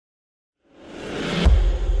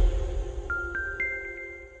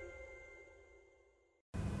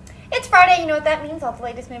Friday, you know what that means. All the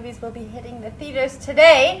latest movies will be hitting the theaters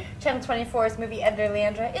today. Channel 24's movie editor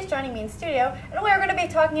Leandra is joining me in studio, and we're going to be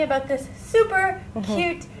talking about this super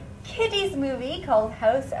cute kiddies movie called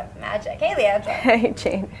House of Magic. Hey, Leandra. Hey,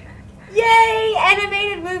 Jane. Yay!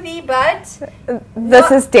 Animated movie, but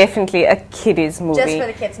this is definitely a kiddies movie. Just for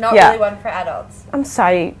the kids, not really one for adults. I'm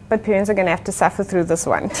sorry, but parents are going to have to suffer through this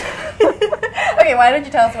one. Okay, why don't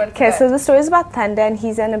you tell us what it's about? Okay, so the story is about Thunder, and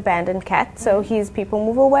he's an abandoned cat. So his people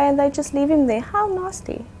move away, and they just leave him there. How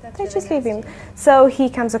nasty! They just leave him. So he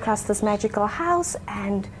comes across this magical house,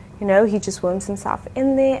 and you know he just worms himself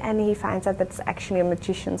in there, and he finds out that it's actually a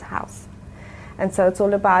magician's house. And so it's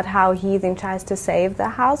all about how he then tries to save the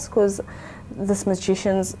house because this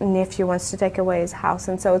magician's nephew wants to take away his house.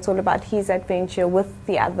 And so it's all about his adventure with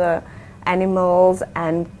the other animals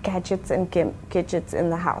and gadgets and gadgets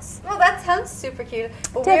in the house. Well, that sounds super cute.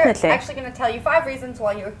 But Definitely. We're actually going to tell you 5 reasons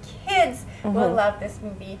why your kids will love this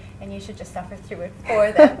movie, and you should just suffer through it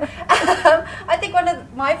for them. I think one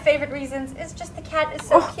of my favorite reasons is just the cat is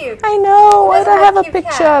so cute. I know. Why I have a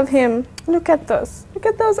picture of him. Look at this. Look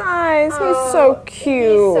at those eyes. He's so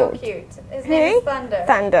cute. He's so cute. His name is Thunder.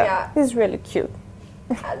 Thunder. Yeah. He's really cute.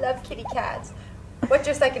 I love kitty cats. What's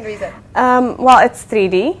your second reason? Well, it's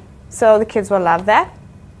 3D. So the kids will love that.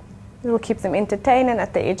 It will keep them entertained and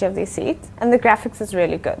at the edge of their seats. And the graphics is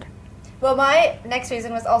really good. Well, my next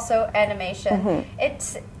reason was also animation.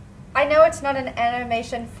 I know it's not an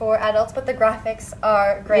animation for adults, but the graphics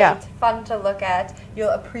are great, fun to look at.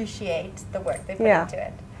 You'll appreciate the work they put into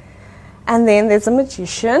it. And then there's a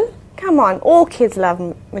magician. Come on, all kids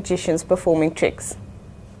love magicians performing tricks.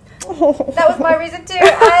 That was my reason too.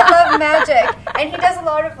 I love magic. And he does a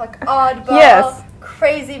lot of like oddball,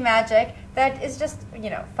 crazy magic that is just,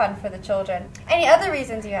 you know, fun for the children. Any other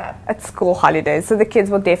reasons you have? It's school holidays, so the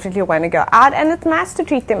kids will definitely want to go out, and it's nice to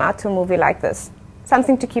treat them out to a movie like this.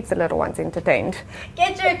 Something to keep the little ones entertained.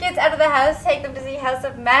 Get your kids out of the house, take them to see House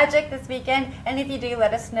of Magic this weekend, and if you do,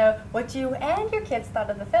 let us know what you and your kids thought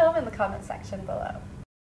of the film in the comment section below.